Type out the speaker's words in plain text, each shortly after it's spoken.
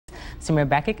Samir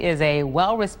Becic is a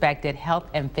well-respected health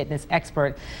and fitness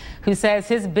expert who says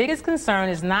his biggest concern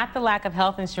is not the lack of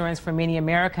health insurance for many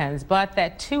Americans, but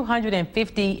that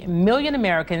 250 million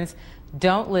Americans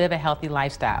don't live a healthy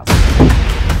lifestyle.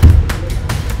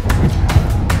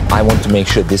 I want to make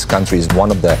sure this country is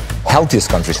one of the healthiest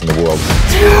countries in the world.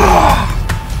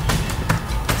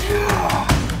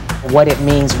 What it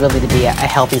means really to be a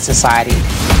healthy society.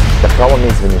 The problem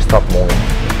is when you stop moving.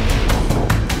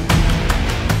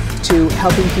 To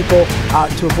helping people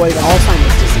to avoid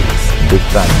Alzheimer's disease. Big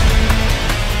time.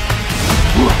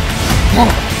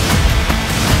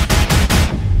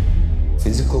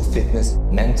 Physical fitness,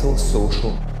 mental,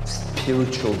 social,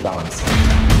 spiritual balance.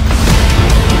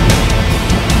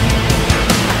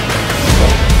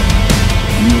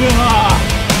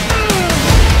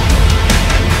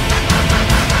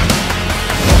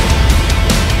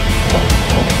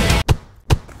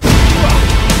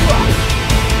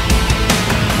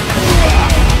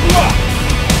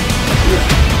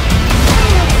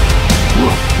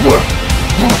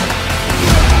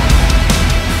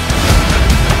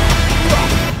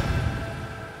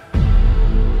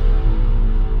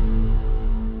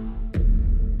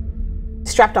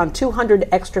 Strapped on 200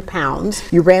 extra pounds.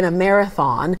 You ran a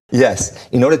marathon. Yes,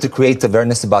 in order to create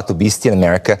awareness about obesity in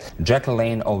America. Jack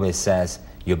LaLanne always says,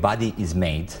 your body is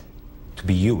made to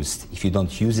be used. If you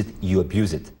don't use it, you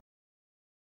abuse it.